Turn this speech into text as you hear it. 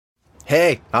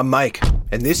Hey, I'm Mike,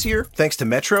 and this year, thanks to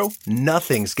Metro,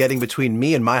 nothing's getting between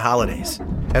me and my holidays.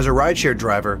 As a rideshare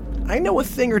driver, I know a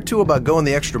thing or two about going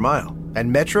the extra mile,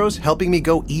 and Metro's helping me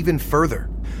go even further.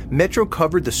 Metro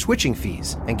covered the switching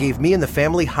fees and gave me and the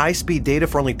family high-speed data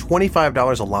for only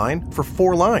 $25 a line for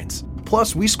 4 lines.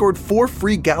 Plus, we scored 4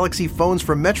 free Galaxy phones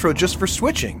from Metro just for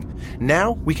switching.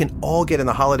 Now, we can all get in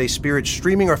the holiday spirit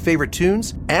streaming our favorite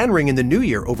tunes and ring in the new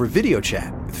year over video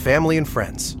chat with family and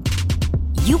friends.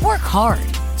 You work hard.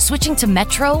 Switching to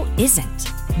Metro isn't.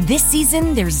 This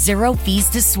season, there's 0 fees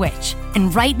to switch.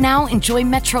 And right now, enjoy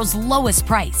Metro's lowest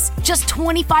price. Just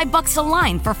 $25 a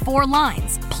line for 4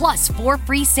 lines. Plus 4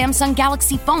 free Samsung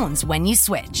Galaxy phones when you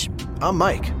switch. I'm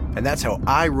Mike, and that's how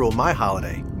I rule my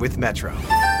holiday with Metro.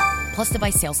 Plus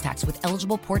device sales tax with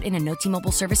eligible port in and no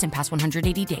T-Mobile service in past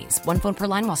 180 days. 1 phone per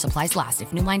line while supplies last.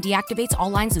 If new line deactivates, all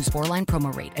lines lose 4-line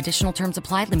promo rate. Additional terms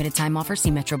apply. Limited time offer.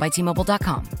 See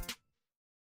metrobytmobile.com.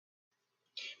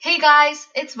 Hey guys,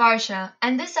 it's Varsha,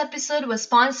 and this episode was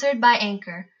sponsored by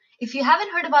Anchor. If you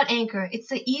haven't heard about Anchor, it's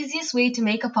the easiest way to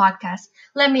make a podcast.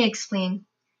 Let me explain.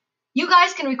 You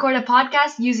guys can record a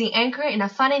podcast using Anchor in a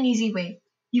fun and easy way.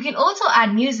 You can also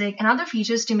add music and other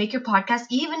features to make your podcast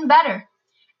even better.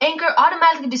 Anchor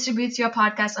automatically distributes your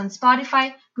podcast on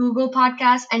Spotify, Google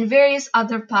Podcasts, and various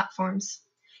other platforms.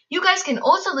 You guys can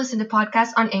also listen to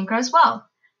podcasts on Anchor as well.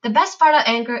 The best part of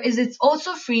Anchor is it's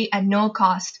also free at no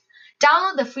cost.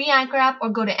 Download the free Anchor app or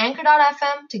go to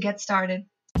anchor.fm to get started.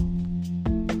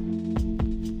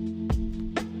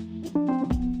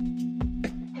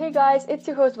 Hey guys, it's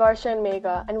your host Varsha and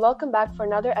Megha, and welcome back for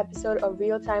another episode of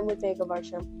Real Time with Megha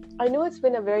Varsha. I know it's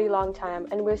been a very long time,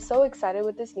 and we're so excited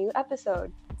with this new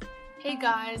episode. Hey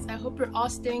guys, I hope you're all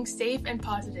staying safe and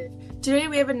positive. Today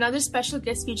we have another special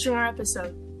guest featuring our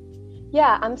episode.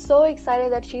 Yeah, I'm so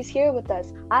excited that she's here with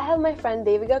us. I have my friend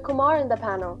Devika Kumar in the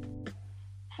panel.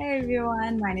 Hey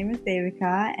everyone, my name is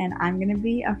Devika and I'm going to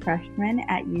be a freshman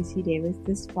at UC Davis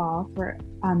this fall for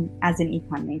as an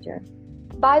econ major.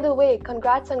 By the way,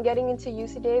 congrats on getting into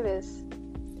UC Davis.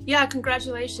 Yeah,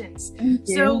 congratulations. Thank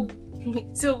you.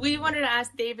 So we wanted to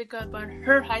ask Devika about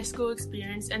her high school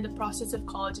experience and the process of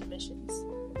college admissions.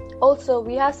 Also,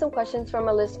 we have some questions from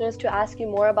our listeners to ask you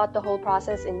more about the whole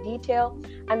process in detail,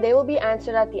 and they will be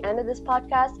answered at the end of this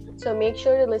podcast, so make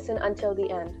sure to listen until the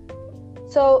end.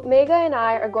 So Megha and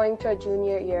I are going to our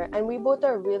junior year, and we both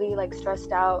are really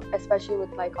stressed out, especially with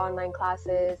online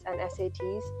classes and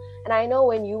SATs. And I know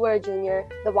when you were a junior,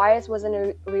 the virus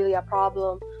wasn't really a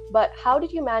problem, but how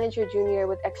did you manage your junior year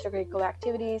with extracurricular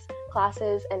activities,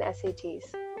 classes, and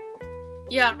SATs?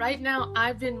 Yeah, right now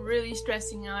I've been really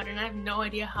stressing out and I have no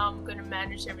idea how I'm going to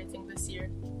manage everything this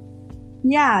year.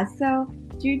 Yeah, so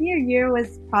junior year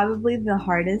was probably the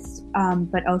hardest,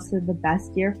 but also the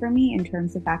best year for me in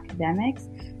terms of academics,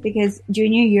 because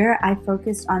junior year I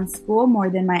focused on school more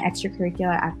than my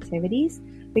extracurricular activities,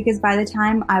 because by the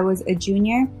time I was a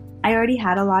junior, I already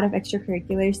had a lot of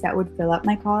extracurriculars that would fill up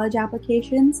my college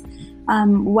applications.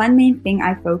 One main thing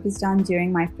I focused on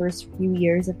during my first few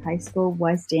years of high school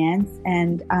was dance,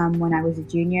 and when I was a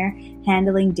junior,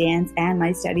 handling dance and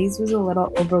my studies was a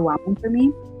little overwhelming for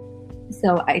me.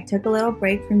 So I took a little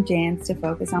break from dance to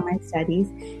focus on my studies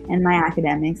and my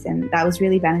academics, and that was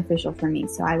really beneficial for me.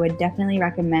 So I would definitely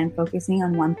recommend focusing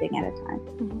on one thing at a time.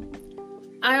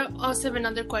 Mm-hmm. I also have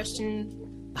another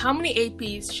question. How many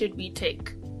APs should we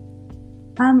take?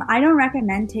 I don't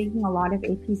recommend taking a lot of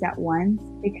APs at once,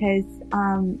 because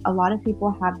a lot of people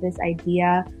have this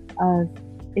idea of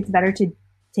it's better to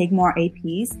take more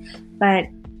APs, but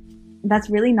that's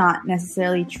really not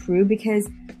necessarily true, because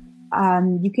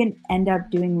you can end up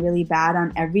doing really bad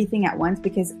on everything at once,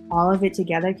 because all of it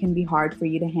together can be hard for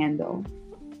you to handle.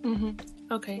 Mm-hmm.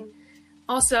 Okay.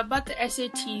 Also, about the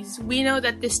SATs, we know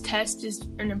that this test is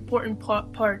an important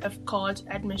part of college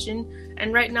admission,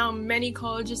 and right now many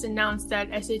colleges announce that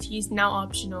SAT is now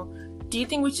optional. Do you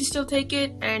think we should still take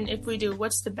it? And if we do,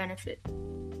 what's the benefit?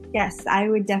 Yes, I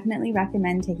would definitely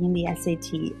recommend taking the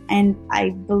SAT, and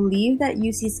I believe that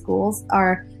UC schools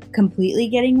are completely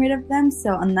getting rid of them,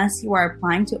 so unless you are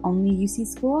applying to only UC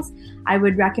schools, I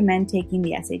would recommend taking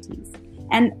the SATs.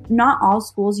 And not all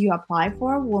schools you apply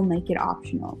for will make it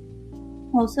optional.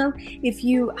 Also, if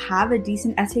you have a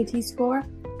decent SAT score,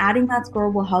 adding that score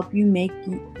will help you make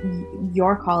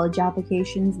your college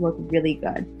applications look really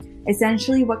good.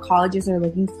 Essentially, what colleges are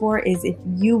looking for is if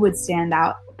you would stand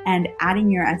out, and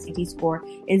adding your SAT score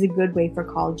is a good way for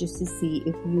colleges to see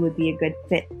if you would be a good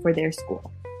fit for their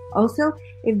school. Also,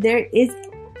 if there is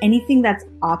anything that's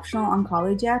optional on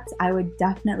college apps, I would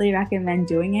definitely recommend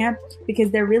doing it, because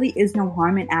there really is no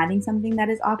harm in adding something that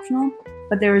is optional,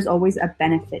 but there is always a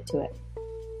benefit to it.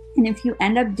 And if you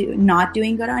end up not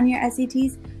doing good on your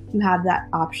SATs, you have that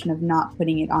option of not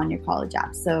putting it on your college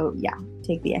app. So yeah,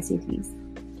 take the SATs.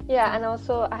 Yeah, and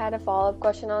also I had a follow-up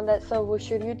question on that. So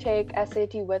should you take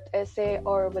SAT with essay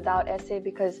or without essay?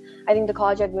 Because I think the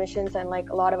college admissions and like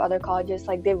a lot of other colleges,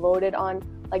 like they voted on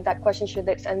like that question should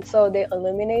they, and so they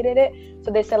eliminated it.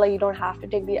 So they said like you don't have to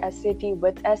take the SAT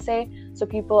with essay. So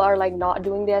people are like not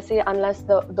doing the essay unless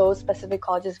those specific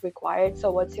colleges require it.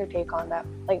 So what's your take on that?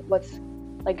 Like what's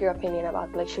like your opinion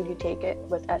about like should you take it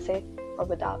with essay or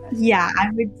without essay? Yeah,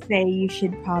 I would say you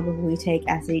should probably take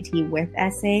SAT with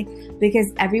essay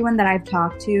because everyone that I've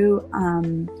talked to,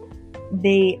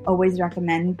 they always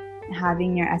recommend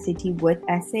having your SAT with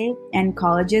essay. And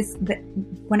colleges,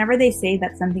 whenever they say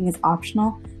that something is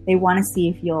optional, they want to see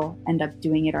if you'll end up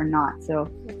doing it or not. So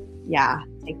yeah,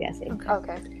 take the essay.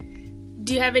 Okay.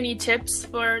 Do you have any tips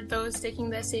for those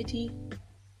taking the SAT?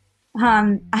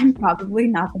 I'm probably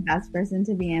not the best person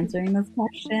to be answering this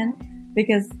question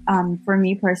because for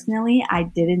me personally, I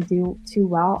didn't do too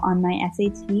well on my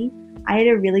SAT. I had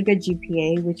a really good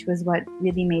GPA, which was what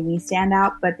really made me stand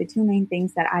out. But the two main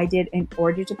things that I did in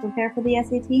order to prepare for the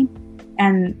SAT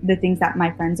and the things that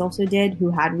my friends also did who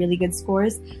had really good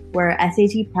scores were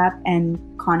SAT prep and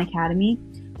Khan Academy.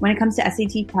 When it comes to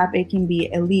SAT prep, it can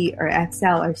be Elite or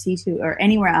Excel or C2 or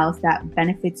anywhere else that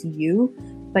benefits you.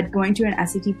 But going to an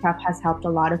SAT prep has helped a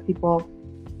lot of people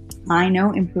I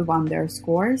know improve on their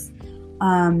scores,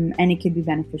 and it could be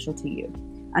beneficial to you.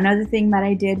 Another thing that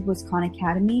I did was Khan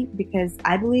Academy because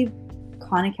I believe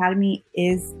Khan Academy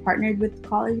is partnered with the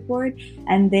College Board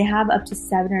and they have up to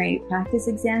 7 or 8 practice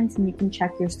exams and you can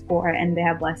check your score and they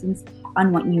have lessons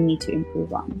on what you need to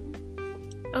improve on.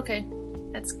 Okay,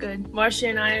 that's good. Marcia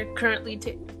and I are currently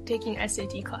taking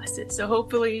SAT classes, so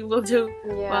hopefully we'll do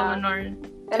well on our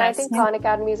And I think Khan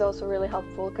Academy is also really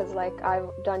helpful because like I've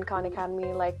done Khan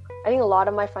Academy, like I think a lot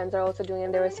of my friends are also doing it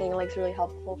and they were saying like it's really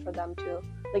helpful for them too.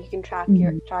 Like you can track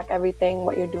track everything,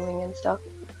 what you're doing and stuff.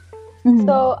 Mm-hmm.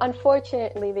 So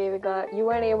unfortunately, Devika, you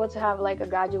weren't able to have like a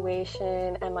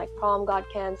graduation and like prom got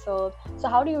canceled. So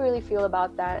how do you really feel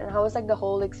about that? And how was like the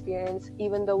whole experience,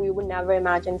 even though we would never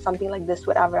imagine something like this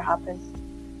would ever happen?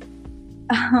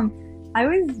 I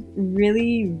was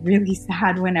really, really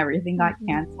sad when everything got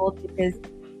canceled because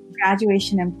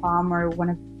graduation and prom were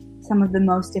some of the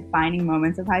most defining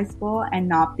moments of high school, and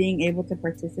not being able to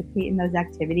participate in those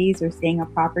activities or saying a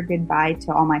proper goodbye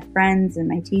to all my friends and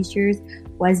my teachers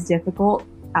was difficult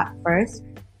at first.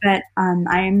 But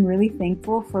I am really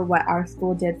thankful for what our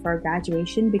school did for our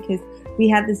graduation because we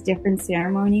had this different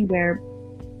ceremony where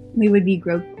we would be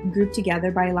grouped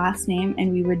together by last name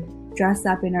and we would dress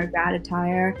up in our grad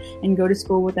attire and go to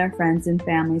school with our friends and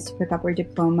families to pick up our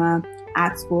diploma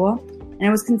at school. And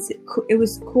it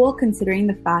was cool considering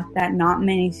the fact that not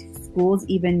many schools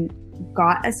even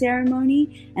got a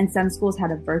ceremony and some schools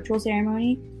had a virtual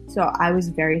ceremony. So I was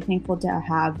very thankful to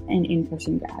have an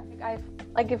in-person grad.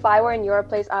 Like if I were in your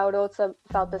place, I would also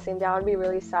felt the same thing. I would be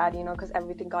really sad, because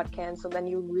everything got canceled. And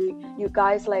you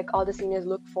guys, like all the seniors,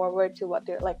 look forward to what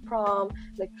they're like prom,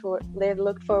 they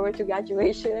look forward to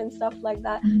graduation and stuff like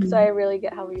that. Mm-hmm. So I really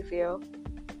get how you feel.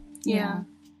 Yeah.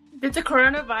 Did the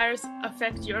coronavirus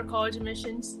affect your college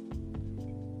admissions?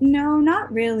 No,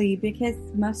 not really, because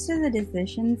most of the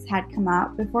decisions had come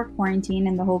out before quarantine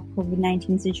and the whole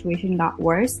COVID-19 situation got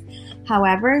worse.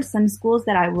 However, some schools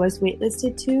that I was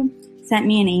waitlisted to sent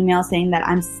me an email saying that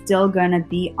I'm still going to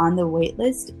be on the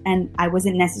waitlist, and I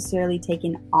wasn't necessarily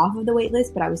taken off of the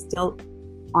waitlist, but I was still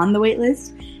on the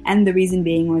waitlist, and the reason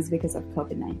being was because of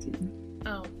COVID-19.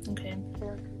 Oh, okay.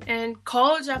 And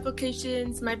college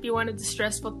applications might be one of the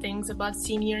stressful things about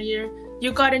senior year.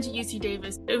 You got into UC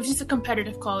Davis. It was just a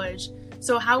competitive college.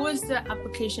 So how was the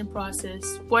application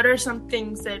process? What are some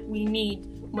things that we need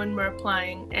when we're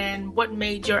applying? And what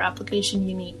made your application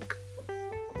unique?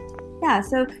 Yeah,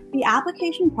 so the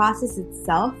application process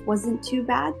itself wasn't too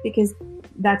bad because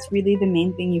that's really the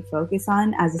main thing you focus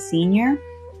on as a senior.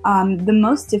 The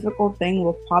most difficult thing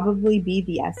will probably be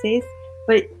the essays,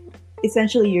 but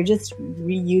essentially you're just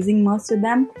reusing most of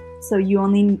them. So you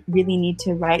only really need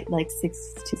to write like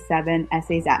 6 to 7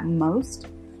 essays at most.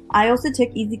 I also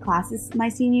took easy classes my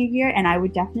senior year, and I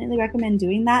would definitely recommend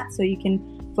doing that so you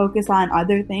can focus on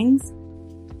other things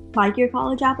like your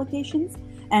college applications.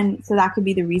 And so that could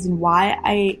be the reason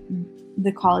why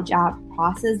the college app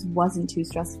process wasn't too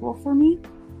stressful for me.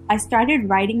 I started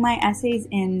writing my essays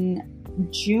in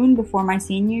June before my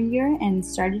senior year and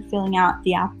started filling out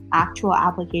the actual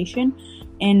application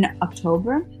in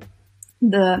October.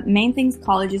 The main things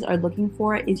colleges are looking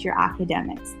for is your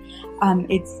academics.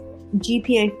 It's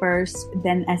GPA first,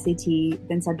 then SAT,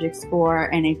 then subject score,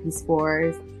 NAP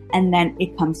scores, and then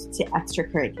it comes to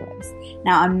extracurriculars.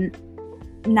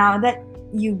 Now that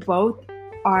you both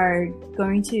are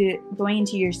going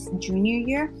into your junior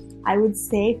year, I would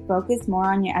say focus more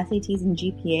on your SATs and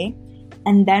GPA,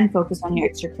 and then focus on your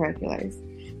extracurriculars.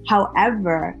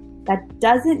 However, that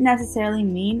doesn't necessarily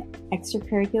mean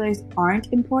extracurriculars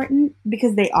aren't important,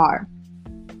 because they are.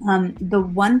 The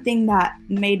one thing that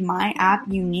made my app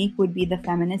unique would be the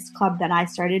feminist club that I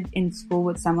started in school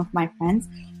with some of my friends,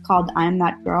 called I'm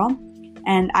That Girl.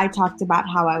 And I talked about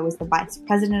how I was the vice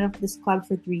president of this club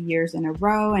for 3 years in a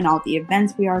row, and all the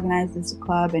events we organized as a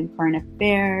club, and current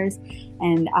affairs.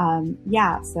 And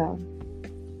so.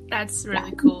 That's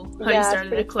really cool how you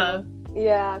started a club. Cool.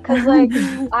 Yeah, because like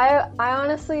I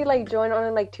honestly like joined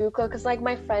on like 2 clubs, because like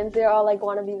my friends, they all like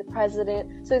want to be the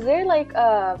president. So is there like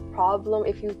a problem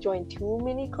if you join too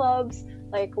many clubs?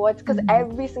 Like what's, because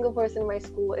every single person in my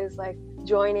school is like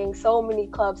joining so many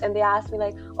clubs, and they asked me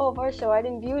like, oh Varsha, why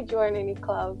didn't you join any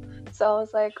club? So I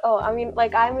was like, oh, I mean,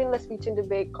 like I'm in the speech and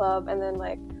debate club, and then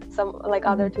like some like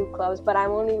other 2 clubs, but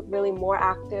I'm only really more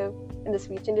active in the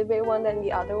speech and debate one than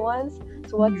the other ones.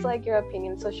 So what's like your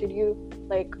opinion? So should you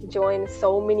like join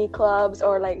so many clubs,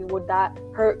 or like would that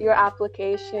hurt your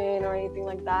application or anything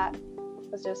like that? I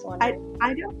was just wondering.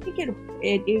 I don't think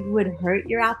it would hurt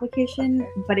your application,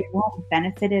 but it won't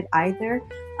benefit it either.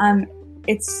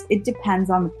 It depends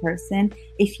on the person.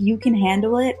 If you can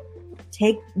handle it,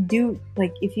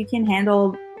 if you can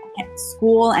handle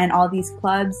school and all these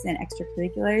clubs and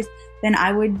extracurriculars, then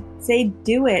I would say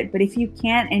do it. But if you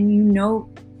can't, and you know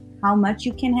how much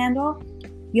you can handle,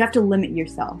 you have to limit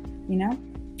yourself, you know?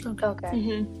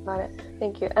 Okay. Got it.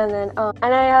 Thank you. And then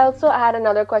and I also had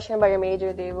another question about your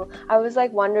major, Devu. I was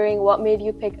like wondering what made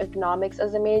you pick economics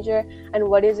as a major, and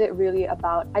what is it really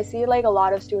about? I see like a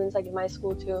lot of students like in my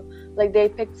school too, like they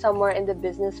picked somewhere in the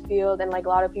business field, and like a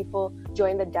lot of people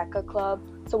join the DECA club.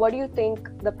 So what do you think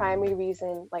the primary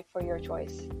reason like for your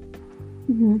choice?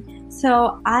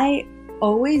 So I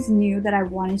always knew that I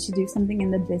wanted to do something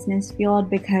in the business field,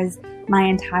 because my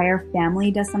entire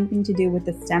family does something to do with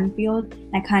the STEM field.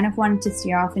 I kind of wanted to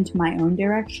steer off into my own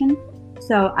direction.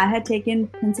 So I had taken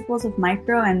principles of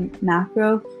micro and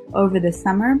macro over the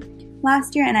summer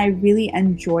last year, and I really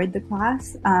enjoyed the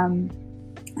class.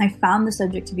 I found the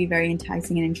subject to be very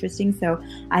enticing and interesting, so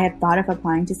I had thought of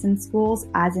applying to some schools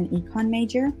as an econ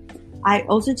major. I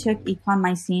also took econ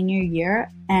my senior year,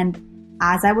 and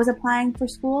as I was applying for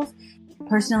schools,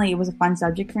 personally, it was a fun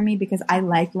subject for me because I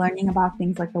like learning about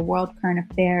things like the world, current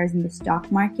affairs, and the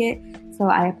stock market. So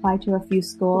I applied to a few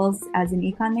schools as an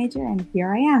econ major, and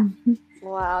here I am.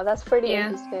 Wow, that's pretty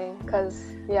interesting, because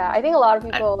I think a lot of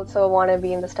people also want to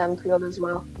be in the STEM field as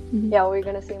well. Yeah, what were you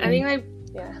gonna say? I think like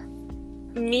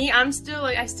me, I still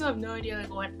have no idea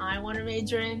like what I want to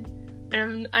major in,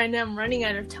 and I'm running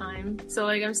out of time. So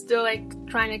like I'm still like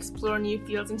trying to explore new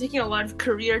fields. I'm taking a lot of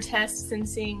career tests and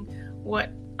seeing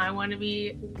what I want to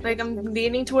be. Like I'm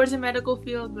leaning towards the medical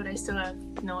field, but I still have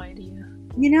no idea.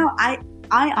 You know, I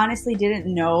honestly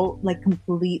didn't know like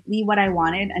completely what I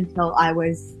wanted until I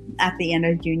was at the end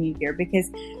of junior year, because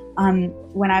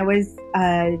when I was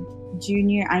a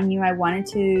junior, I knew I wanted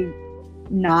to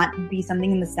not be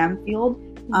something in the STEM field.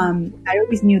 I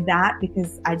always knew that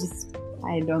because I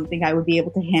don't think I would be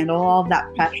able to handle all of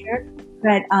that pressure.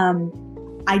 But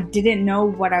I didn't know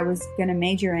what I was going to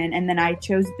major in. And then I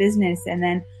chose business. And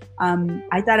then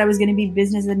I thought I was going to be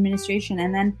business administration.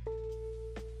 And then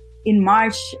in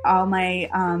March, all my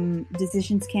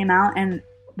decisions came out. And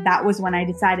that was when I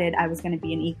decided I was going to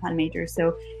be an econ major.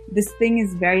 So this thing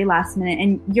is very last minute.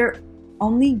 And you're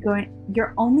only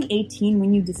 18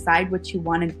 when you decide what you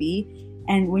want to be.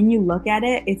 And when you look at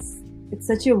it, it's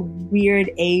such a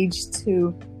weird age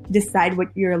to decide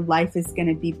what your life is going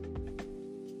to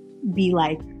be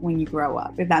like when you grow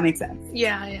up, if that makes sense.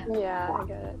 Yeah, I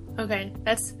get it. Okay,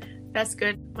 that's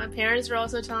good. My parents were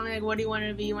also telling me like, what do you want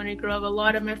to be when you grow up? A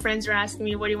lot of my friends are asking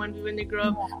me, what do you want to be when they grow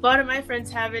up? A lot of my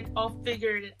friends have it all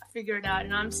figured out,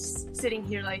 and I'm sitting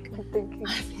here like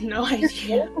I have no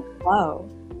idea. Whoa,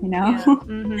 you know?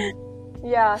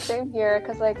 Yeah, same here,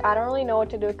 because like I don't really know what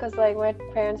to do, because like my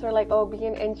parents were like, oh, be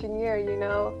an engineer,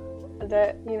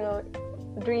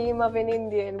 dream of an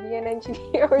Indian, be an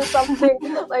engineer or something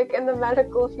like in the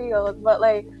medical field. But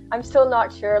like I'm still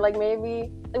not sure, like maybe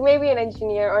an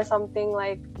engineer or something,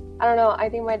 like I don't know. I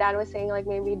think my dad was saying like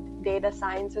maybe data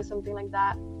science or something like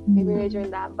that, maybe major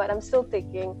in that, but I'm still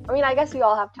thinking. I mean, I guess we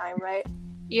all have time, right?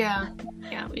 Yeah,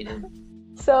 we do.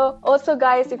 So also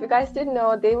guys, if you guys didn't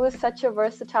know, Dev was such a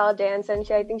versatile dancer, and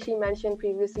I think she mentioned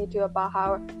previously too about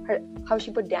how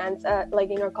she put dance like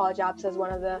in her college apps as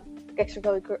one of the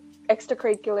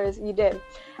extracurriculars you did.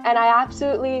 And I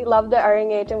absolutely loved the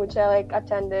Arangetam, which I like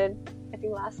attended, I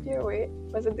think last year. Wait,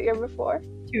 was it the year before?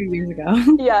 2 years ago.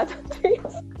 Yeah, 2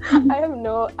 years.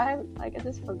 I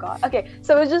just forgot. Okay,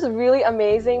 so it was just really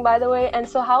amazing, by the way. And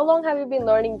so how long have you been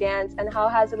learning dance, and how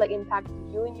has it like impacted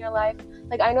you in your life?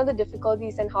 Like, I know the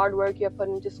difficulties and hard work you have put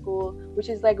into school, which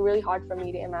is like really hard for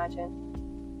me to imagine.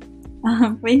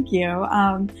 Thank you.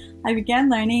 I began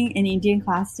learning an Indian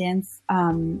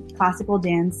classical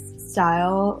dance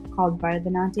style called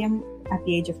Bharatanatyam at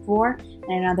the age of 4,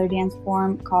 and another dance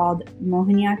form called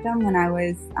Mohiniyattam when I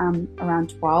was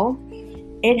around 12.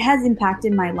 It has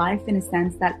impacted my life in a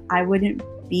sense that I wouldn't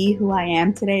be who I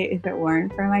am today if it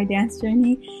weren't for my dance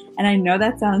journey. And I know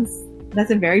that's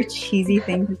a very cheesy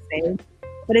thing to say,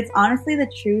 but it's honestly the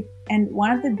truth. And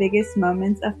one of the biggest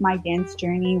moments of my dance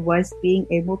journey was being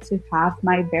able to have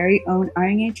my very own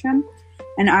Arangetram.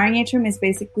 An Arangetram is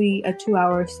basically a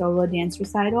 2-hour solo dance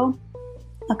recital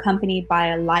accompanied by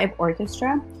a live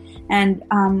orchestra. And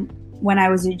when I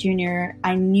was a junior,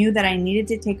 I knew that I needed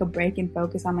to take a break and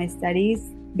focus on my studies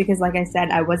because, like I said,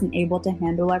 I wasn't able to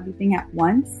handle everything at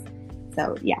once.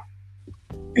 So, yeah.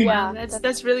 Wow,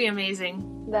 that's really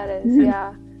amazing. That is,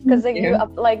 yeah. Because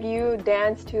you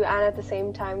danced too, and at the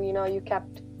same time, you know, you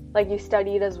kept you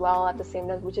studied as well at the same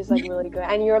time, which is like really good.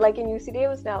 And you're like in UC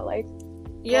Davis now, like.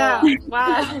 Yeah.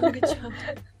 Wow. Good job.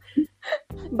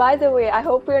 By the way, I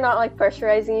hope we're not like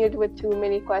pressurizing you with too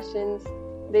many questions,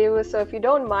 Davis. So if you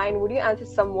don't mind, would you answer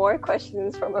some more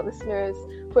questions from our listeners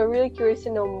who are really curious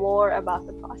to know more about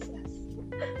the process?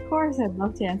 Of course, I'd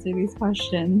love to answer these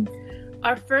questions.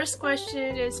 Our first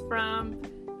question is from,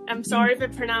 I'm sorry if I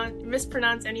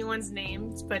mispronounce anyone's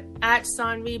names, but at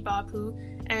Sanvi Bapu,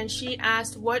 and she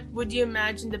asked, what would you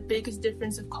imagine the biggest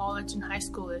difference of college and high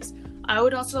school is? I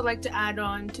would also like to add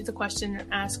on to the question and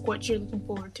ask what you're looking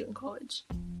forward to in college.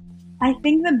 I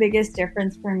think the biggest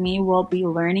difference for me will be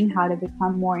learning how to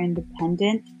become more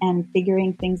independent and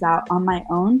figuring things out on my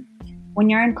own. When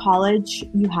you're in college,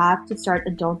 you have to start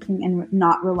adulting and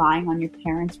not relying on your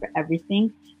parents for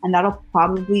everything. And that'll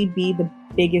probably be the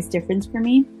biggest difference for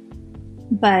me.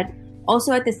 But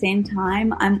also at the same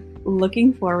time, I'm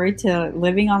looking forward to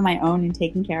living on my own and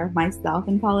taking care of myself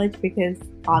in college because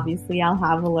obviously I'll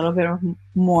have a little bit of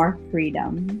more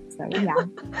freedom. So yeah.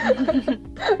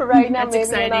 Right now, maybe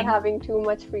exciting. You're not having too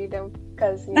much freedom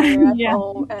because you're at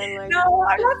home and like. No,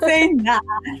 I'm not saying that.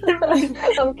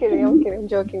 I'm kidding. I'm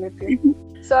joking with you.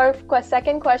 So our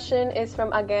second question is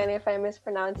from, again, if I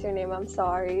mispronounce your name, I'm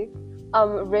sorry.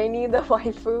 Rainy the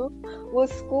waifu. Will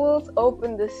schools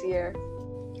open this year?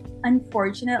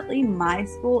 Unfortunately, my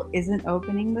school isn't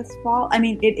opening this fall. I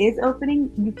mean, it is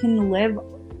opening. You can live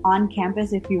on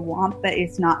campus if you want, but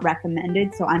it's not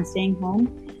recommended. So I'm staying home.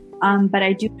 But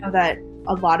I do know that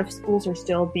a lot of schools are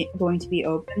still going to be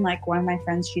open. Like one of my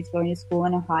friends, she's going to school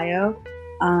in Ohio.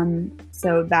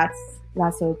 So that's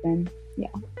open.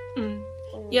 Yeah. Mm.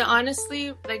 Yeah,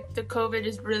 honestly, like the COVID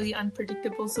is really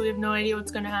unpredictable, so we have no idea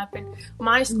what's going to happen.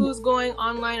 My school's going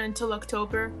online until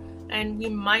October, and we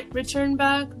might return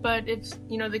back, but if,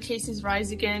 the cases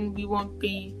rise again, we won't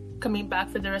be coming back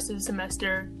for the rest of the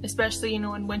semester, especially,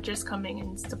 when winter's coming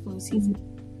and it's the flu season.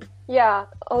 Yeah,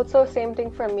 also same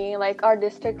thing for me. Like our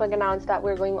district announced that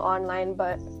we're going online,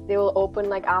 but they will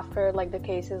open after the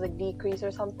cases decrease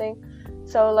or something.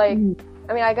 So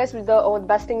I mean, I guess the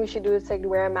best thing we should do is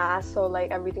wear a mask so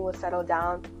everything will settle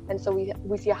down, and so we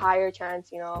see a higher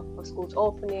chance of schools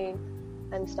opening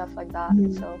and stuff like that.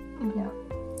 So yeah.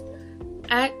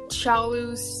 At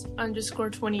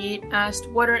Shaolus_28 asked,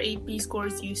 what are AP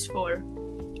scores used for?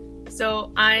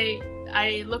 So I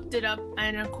looked it up,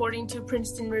 and according to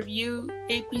Princeton Review,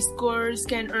 AP scores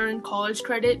can earn college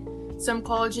credit. Some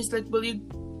colleges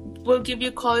will give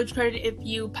you college credit if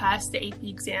you pass the AP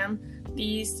exam.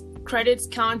 These credits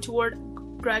count toward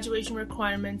graduation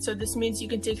requirements, so this means you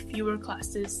can take fewer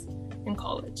classes in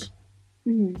college.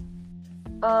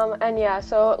 And yeah,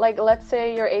 so let's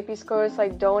say your AP scores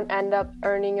don't end up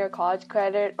earning your college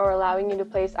credit or allowing you to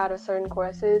place out of certain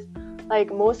courses.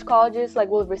 Most colleges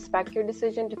will respect your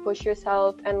decision to push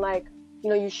yourself, and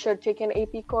you should take an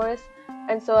AP course.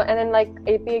 And then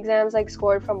AP exams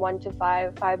scored from 1 to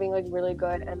 5 being really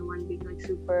good and 1 being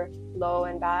super low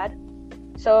and bad.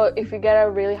 So if you get a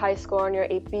really high score on your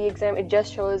AP exam, it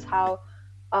just shows how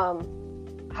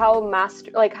you have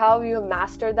mastered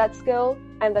that skill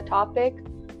and the topic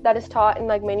that is taught in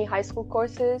many high school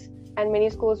courses, and many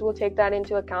schools will take that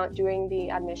into account during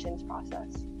the admissions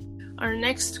process. Our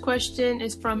next question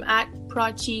is from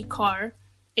 @Prachi Kar.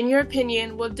 In your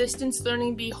opinion, will distance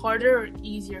learning be harder or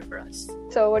easier for us?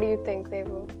 So what do you think,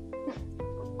 Devu?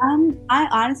 I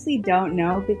honestly don't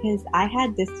know because I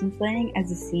had distance learning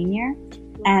as a senior,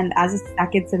 and as a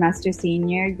second semester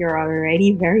senior, you're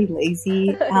already very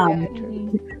lazy.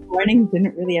 Learning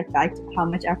didn't really affect how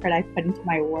much effort I put into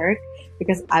my work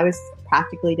because I was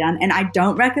practically done. And I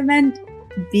don't recommend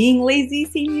being lazy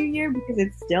senior year because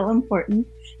it's still important.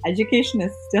 Education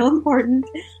is still important.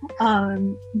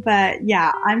 But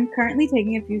yeah, I'm currently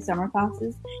taking a few summer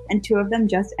classes and 2 of them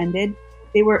just ended.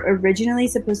 They were originally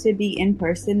supposed to be in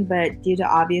person, but due to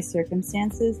obvious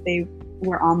circumstances, they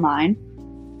were online.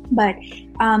 But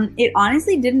it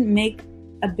honestly didn't make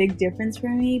a big difference for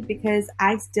me because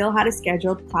I still had a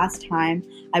scheduled class time.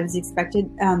 I was expected,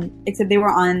 except they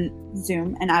were on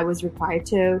Zoom, and I was required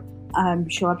to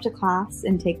show up to class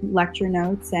and take lecture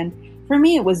notes. And for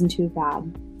me, it wasn't too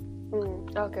bad.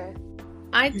 Okay.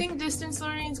 I think distance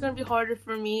learning is going to be harder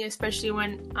for me, especially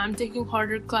when I'm taking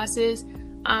harder classes.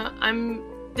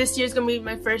 This year's going to be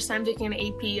my first time taking an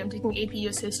AP. I'm taking AP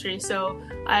US History, so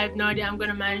I have no idea how I'm going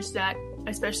to manage that,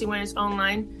 especially when it's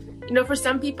online. You know, for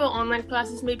some people, online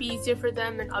classes may be easier for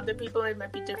them, and other people it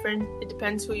might be different. It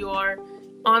depends who you are.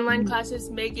 Online classes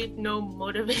may give no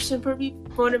motivation for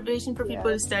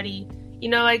people to study. You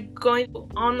know, like going to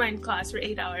online class for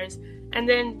 8 hours and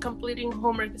then completing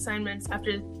homework assignments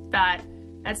after that.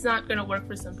 That's not going to work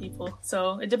for some people.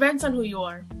 So it depends on who you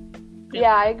are.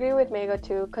 Yeah, I agree with Mega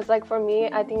too. Because like for me,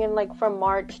 I think in like from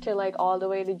March to like all the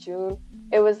way to June,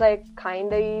 it was like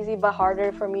kind of easy but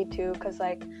harder for me too. Because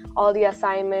like all the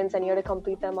assignments and you had to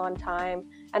complete them on time.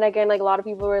 And again, like a lot of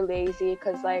people were lazy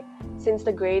because like since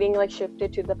the grading like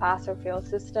shifted to the pass or fail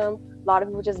system, a lot of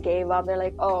people just gave up. They're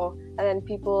like, oh, and then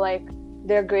people like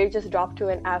their grade just dropped to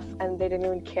an F and they didn't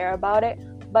even care about it.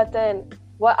 But then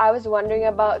what I was wondering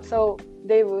about, so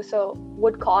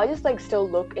would colleges like still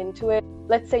look into it?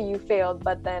 Let's say you failed,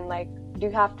 but then like do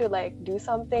you have to like do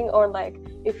something, or like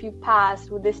if you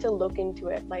passed, would they still look into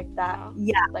it like that?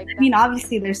 Yeah, like I mean,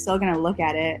 obviously they're still gonna look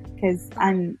at it because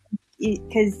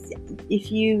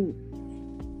if you,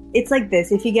 it's like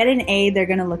this: if you get an A, they're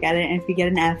gonna look at it, and if you get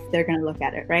an F, they're gonna look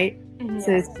at it, right?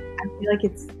 So I feel like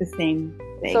it's the same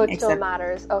thing. So it still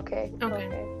matters. Okay.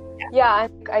 Yeah,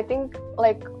 I think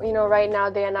like, you know, right now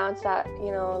they announced that,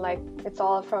 you know, like it's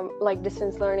all from like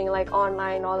distance learning, like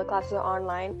online, all the classes are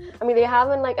online. I mean, they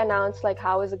haven't like announced like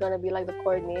how is it going to be like the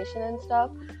coordination and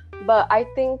stuff. But I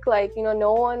think like, you know,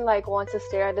 no one like wants to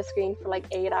stare at the screen for like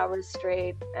 8 hours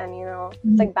straight, and, you know,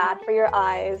 it's like bad for your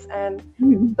eyes. And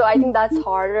so I think that's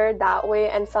harder that way.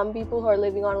 And some people who are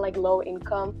living on like low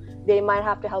income, they might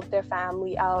have to help their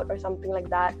family out or something like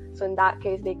that. So in that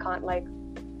case, they can't like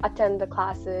attend the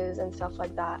classes and stuff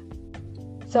like that.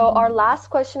 So our last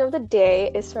question of the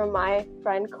day is from my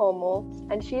friend Komal,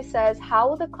 and she says, how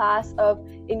will the class of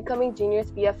incoming juniors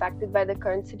be affected by the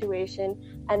current situation,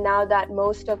 and now that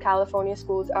most of California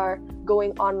schools are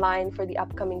going online for the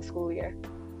upcoming school year?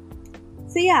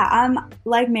 So yeah,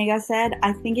 like Mega said,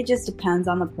 I think it just depends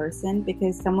on the person,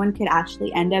 because someone could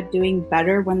actually end up doing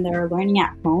better when they're learning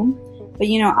at home. But,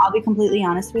 you know, I'll be completely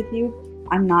honest with you,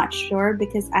 I'm not sure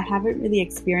because I haven't really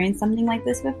experienced something like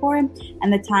this before. And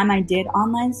the time I did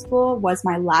online school was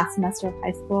my last semester of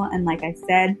high school. And like I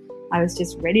said, I was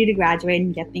just ready to graduate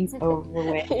and get things over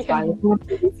with. So I was more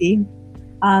busy.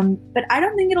 But I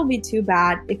don't think it'll be too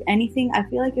bad. If anything, I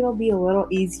feel like it'll be a little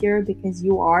easier because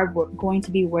you are going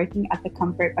to be working at the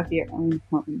comfort of your own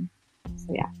home.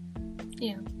 So yeah.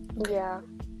 Yeah. Okay. Yeah.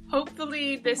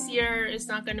 Hopefully this year is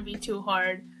not going to be too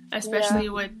hard, especially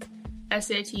with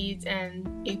SATs and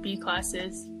AP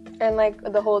classes. And like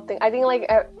the whole thing, I think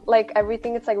like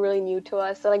everything is like really new to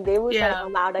us. So like they was like,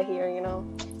 I'm out of here, you know.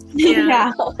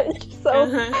 Yeah.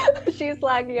 So she's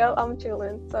like, yo, I'm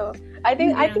chilling. So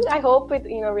I hope it,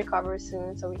 you know, recovers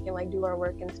soon so we can like do our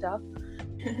work and stuff.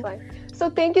 So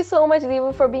thank you so much,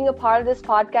 Devika, for being a part of this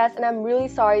podcast, and I'm really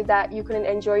sorry that you couldn't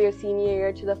enjoy your senior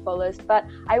year to the fullest, but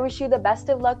I wish you the best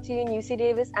of luck to you in UC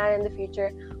Davis and in the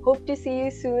future. Hope to see you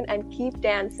soon, and keep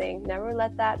dancing. Never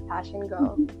let that passion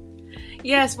go.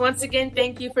 Yes, once again,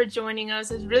 thank you for joining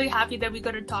us. I was really happy that we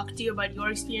got to talk to you about your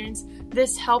experience.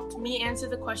 This helped me answer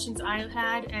the questions I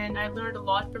had, and I learned a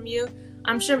lot from you.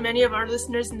 I'm sure many of our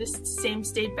listeners in this same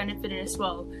state benefited as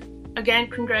well. Again,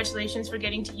 congratulations for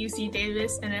getting to UC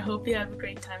Davis, and I hope you have a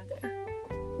great time there.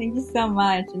 Thank you so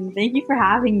much, and thank you for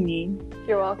having me.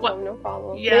 You're welcome. No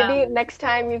problem. Yeah. Maybe next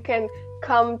time you can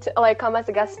come as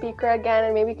a guest speaker again,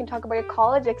 and maybe you can talk about your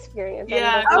college experience.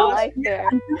 Yeah, and life there.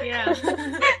 Yeah.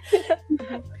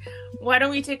 Why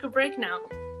don't we take a break now?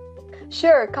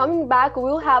 Sure. Coming back,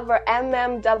 we'll have our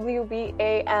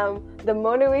MMWBAM, the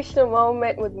motivational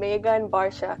moment with Mega and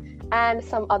Barsha, and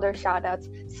some other shout outs.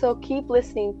 So keep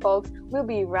listening, folks. We'll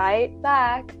be right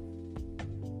back.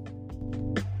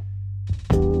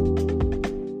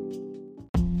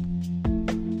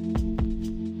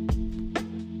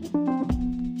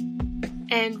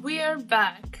 we are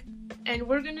back, and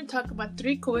we're going to talk about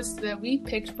 3 quotes that we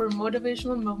picked for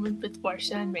motivational moment with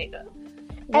Varsha and Megha.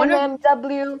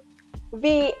 MMWVAN.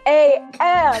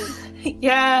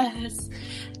 Yes!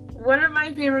 One of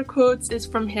my favorite quotes is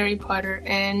from Harry Potter,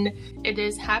 and it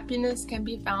is, "Happiness can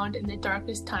be found in the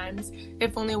darkest times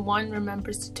if only one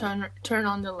remembers to turn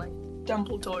on the light."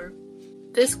 Dumbledore.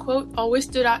 This quote always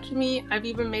stood out to me. I've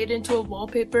even made it into a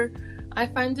wallpaper. I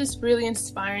find this really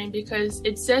inspiring because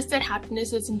it says that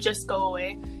happiness doesn't just go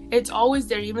away. It's always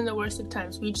there, even the worst of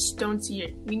times. We just don't see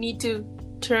it. We need to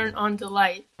turn on the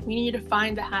light. We need to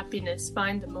find the happiness,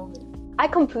 find the moment. I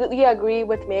completely agree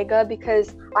with Megha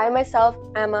because I myself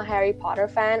am a Harry Potter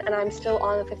fan and I'm still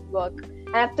on the 5th book.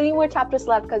 And I have 3 more chapters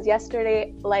left because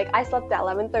yesterday, I slept at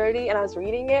 11:30 and I was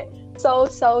reading it. So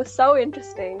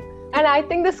interesting. And I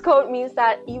think this quote means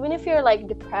that even if you're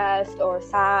depressed or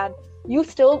sad, you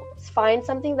still find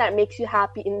something that makes you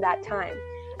happy in that time.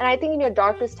 And I think in your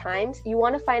darkest times, you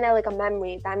want to find out a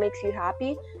memory that makes you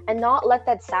happy and not let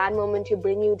that sad moment to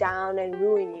bring you down and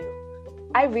ruin you.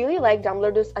 I really like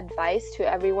Dumbledore's advice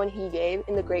to everyone he gave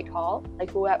in the Great Hall,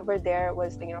 whoever there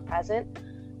was, present.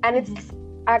 And it's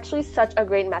actually such a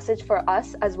great message for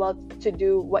us as well to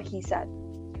do what he said.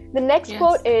 The next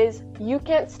quote is, "You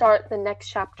can't start the next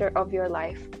chapter of your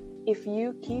life if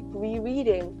you keep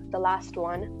rereading the last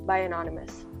one," by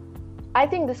Anonymous. I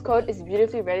think this quote is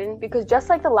beautifully written because just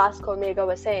like the last quote Megha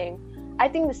was saying, I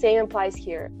think the same applies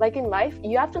here. In life,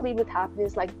 you have to lead with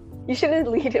happiness, you shouldn't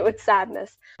lead it with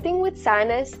sadness. I think with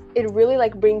sadness, it really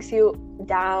brings you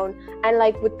down, and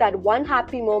with that one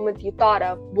happy moment you thought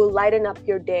of will lighten up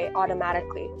your day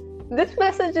automatically. This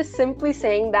message is simply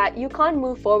saying that you can't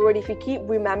move forward if you keep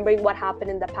remembering what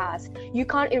happened in the past. You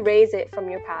can't erase it from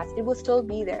your past. It will still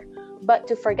be there. But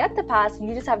to forget the past,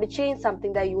 you just have to change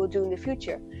something that you will do in the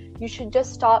future. You should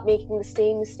just stop making the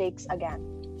same mistakes again.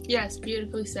 Yes,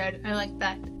 beautifully said. I like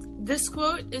that. This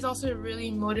quote is also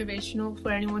really motivational for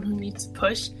anyone who needs to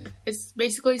push. It's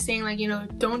basically saying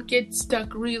don't get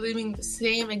stuck reliving the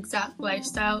same exact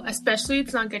lifestyle, especially if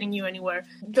it's not getting you anywhere.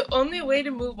 The only way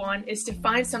to move on is to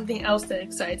find something else that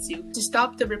excites you, to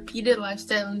stop the repeated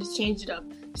lifestyle and to change it up.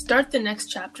 Start the next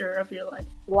chapter of your life.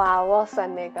 Wow, well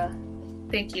said, Megha.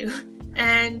 Thank you.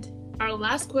 And our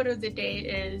last quote of the day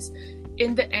is,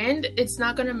 "In the end, it's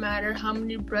not going to matter how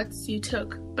many breaths you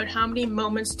took, but how many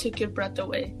moments took your breath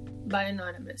away," by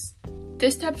Anonymous.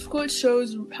 This type of quote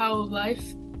shows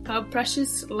how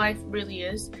precious life really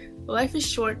is. Life is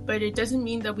short, but it doesn't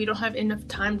mean that we don't have enough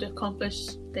time to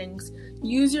accomplish things.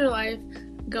 Use your life,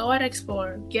 go out,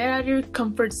 explore, get out of your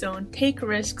comfort zone, take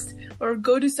risks, or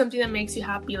go do something that makes you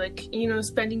happy,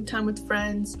 spending time with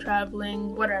friends,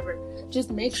 traveling, whatever.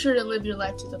 Just make sure to live your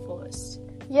life to the fullest.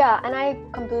 Yeah, and I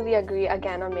completely agree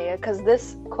again on Megha because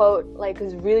this quote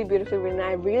is really beautifully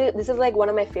written. This is one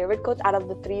of my favorite quotes out of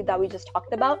the 3 that we just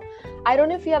talked about. I don't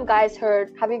know if you have guys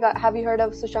heard. Have you heard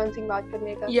of Sushant Singh Rajput,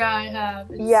 Megha? Yeah, I have.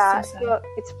 So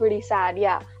it's pretty sad.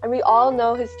 Yeah, and we all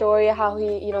know his story, how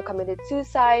he committed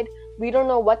suicide. We don't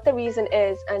know what the reason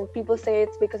is, and people say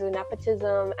it's because of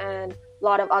nepotism and a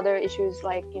lot of other issues. A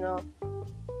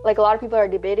lot of people are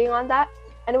debating on that.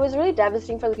 And it was really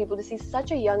devastating for the people to see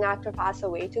such a young actor pass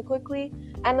away too quickly.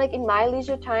 And in my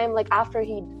leisure time, after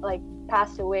he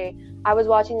passed away, I was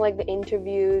watching the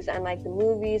interviews and the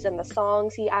movies and the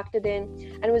songs he acted in,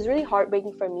 and it was really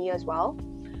heartbreaking for me as well.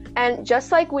 And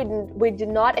just we did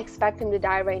not expect him to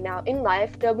die right now. In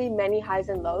life, there'll be many highs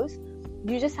and lows.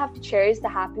 You just have to cherish the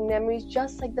happy memories,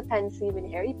 just like the pensieve in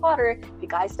Harry Potter. If you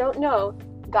guys don't know,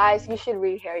 guys, you should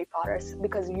read Harry Potter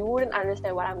because you wouldn't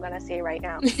understand what I'm gonna say right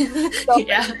now. So,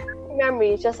 yeah.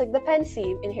 Memories, just like the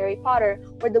pensieve in Harry Potter,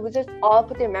 where the wizards all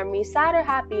put their memories, sad or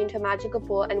happy, into a magical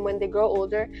pool, and when they grow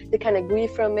older, they kind of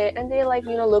grieve from it, and they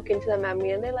look into the memory,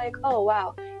 and they're like, oh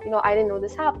wow, I didn't know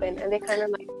this happened, and they kind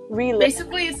of relive.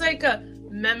 Basically, it's like a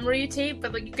memory tape,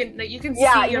 but you can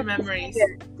see your memories.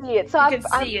 See it. So you can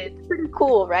see it. It's pretty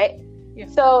cool, right? Yeah.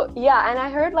 So yeah, and I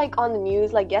heard on the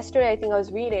news yesterday, I think I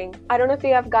was reading, I don't know if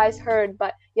you have guys heard,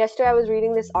 but yesterday I was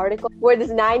reading this article where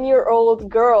this 9-year-old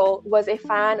girl was a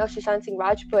fan of Sushant Singh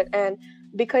Rajput, and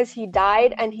because he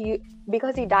died,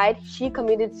 she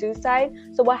committed suicide.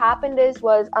 So what happened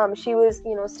was she was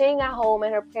staying at home,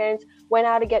 and her parents went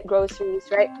out to get groceries,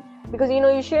 right? Because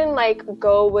you shouldn't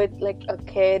go with a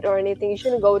kid or anything. You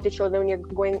shouldn't go with the children when you're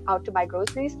going out to buy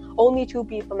groceries. Only 2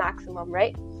 people maximum,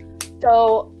 right?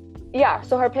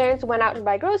 So her parents went out to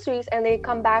buy groceries, and they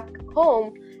come back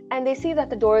home and they see that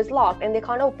the door is locked and they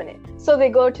can't open it. So they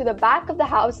go to the back of the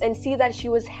house and see that she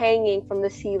was hanging from the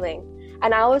ceiling.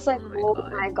 And I was like, oh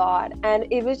my God. And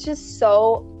it was just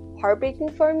so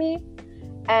heartbreaking for me.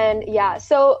 And yeah,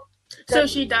 so So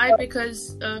she died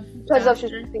because of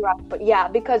but yeah,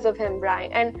 because of him,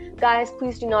 Brian. And guys,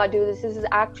 please do not do this. This is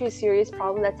actually a serious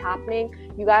problem that's happening.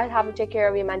 You guys have to take care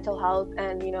of your mental health,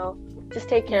 and just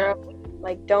take care of it.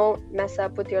 Like, don't mess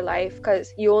up with your life,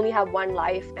 because you only have one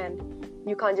life and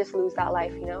you can't just lose that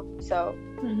life, So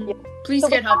please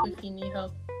get help if you need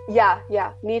help. Yeah,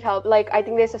 need help. Like, I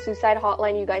think there's a suicide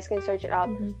hotline. You guys can search it up.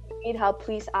 If you need help,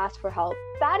 please ask for help.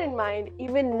 That in mind,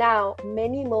 even now,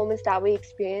 many moments that we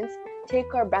experience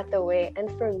take our breath away, and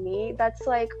for me, that's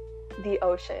like the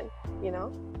ocean.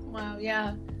 Wow,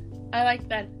 yeah, I like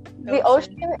that. The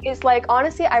ocean is like,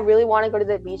 honestly, I really want to go to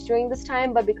the beach during this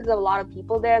time, but because of a lot of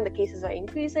people there and the cases are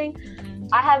increasing,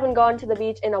 I haven't gone to the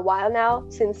beach in a while now,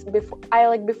 since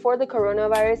before the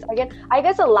coronavirus. Again, I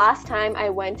guess the last time I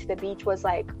went to the beach was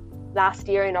like last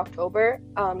year in October,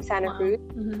 Santa Cruz,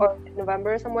 or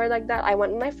November, somewhere like that. I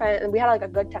went with my friend and we had like a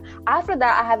good time. After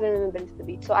that, I haven't even been to the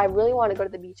beach, so I really want to go to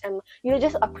the beach and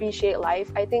just appreciate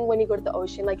life. I think when you go to the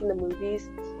ocean, like in the movies,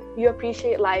 you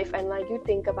appreciate life and like you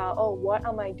think about, oh, what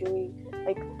am I doing?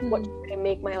 Like, what can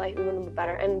make my life even bit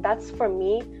better? And that's for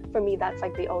me, that's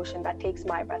like the ocean that takes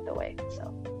my breath away.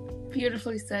 So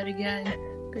beautifully said again.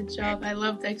 Good job. I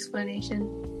love the explanation.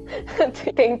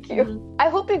 Thank you. I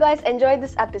hope you guys enjoyed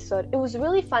this episode. It was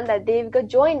really fun that Devika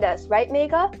joined us, right,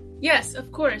 Megha? Yes,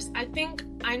 of course. I think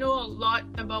I know a lot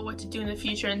about what to do in the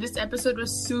future, and this episode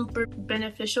was super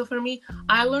beneficial for me.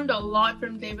 I learned a lot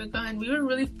from Devika, and we were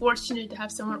really fortunate to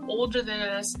have someone older than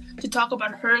us to talk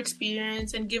about her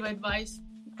experience and give advice.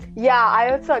 Yeah,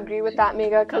 I also agree with that,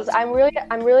 Megha, because I'm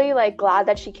really like glad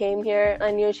that she came here,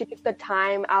 and she took the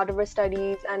time out of her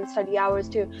studies and study hours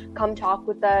to come talk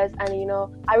with us, and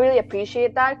I really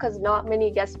appreciate that, because not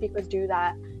many guest speakers do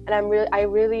that, and I'm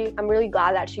really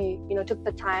glad that she took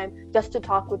the time just to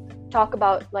talk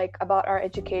about our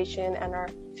education and our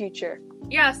future.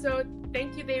 Yeah, so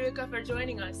thank you, Devika, for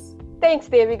joining us. Thanks,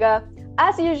 Devika.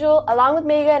 As usual, along with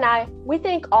Megha and I, we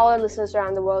thank all our listeners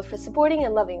around the world for supporting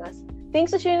and loving us.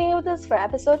 Thanks for tuning in with us for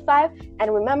episode 5,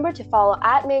 and remember to follow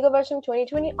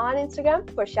 @MeghaVarsham2020 on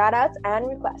Instagram for shoutouts and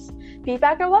requests.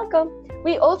 Feedback are welcome.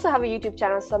 We also have a YouTube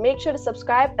channel, so make sure to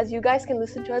subscribe, as you guys can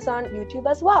listen to us on YouTube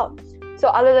as well. So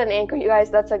other than Anchor, you guys,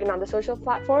 that's like another social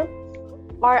platform.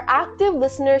 Our active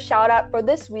listener shoutout for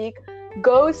this week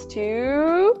goes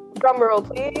to, drumroll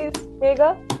please,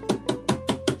 Megha,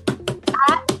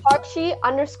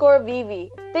 @Harshi_VV.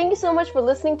 Thank you so much for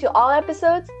listening to all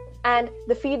episodes and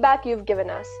the feedback you've given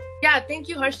us. Yeah, thank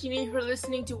you, Harshini, for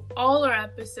listening to all our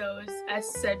episodes, as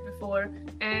said before,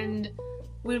 and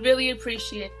we really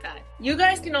appreciate that. You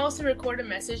guys can also record a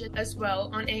message as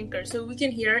well on Anchor, so we can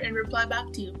hear it and reply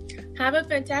back to you. Have a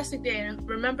fantastic day, and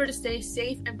remember to stay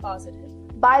safe and positive.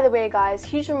 By the way, guys,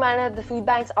 huge reminder that the food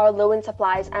banks are low in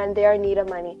supplies and they are in need of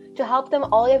money. To help them,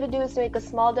 all you have to do is to make a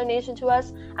small donation to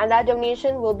us, and that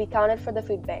donation will be counted for the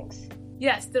food banks.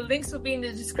 Yes, the links will be in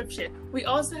the description. We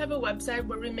also have a website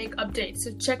where we make updates, so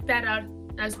check that out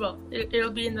as well. It'll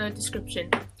be in the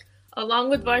description. Along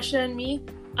with Varsha and me,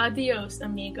 adios,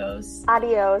 amigos.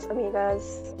 Adios,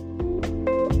 amigos.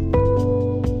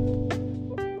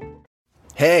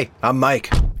 Hey, I'm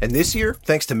Mike, and this year,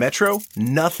 thanks to Metro,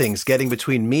 nothing's getting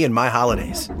between me and my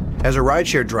holidays. As a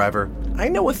rideshare driver, I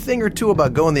know a thing or two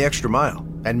about going the extra mile,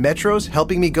 and Metro's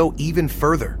helping me go even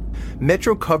further.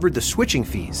 Metro covered the switching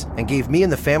fees and gave me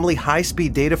and the family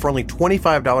high-speed data for only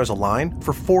 $25 a line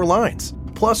for 4 lines.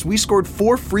 Plus, we scored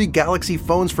 4 free Galaxy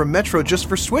phones from Metro just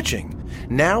for switching.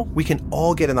 Now, we can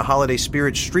all get in the holiday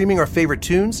spirit streaming our favorite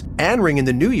tunes and ring in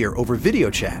the new year over video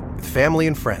chat with family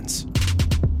and friends.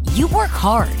 You work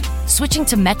hard. Switching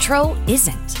to Metro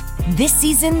isn't. This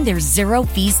season, there's 0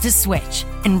 fees to switch.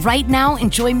 And right now,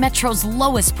 enjoy Metro's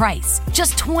lowest price.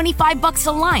 Just $25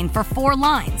 a line for 4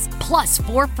 lines. Plus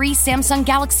 4 free Samsung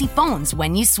Galaxy phones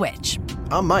when you switch.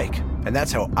 I'm Mike, and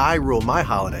that's how I rule my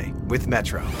holiday with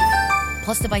Metro.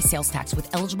 Plus device sales tax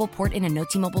with eligible port in and no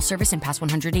T-Mobile service in past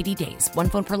 180 days. 1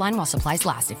 phone per line while supplies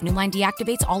last. If new line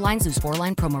deactivates, all lines lose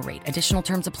 4-line promo rate. Additional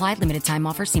terms apply. Limited time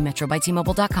offer. See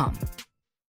metrobystmobile.com.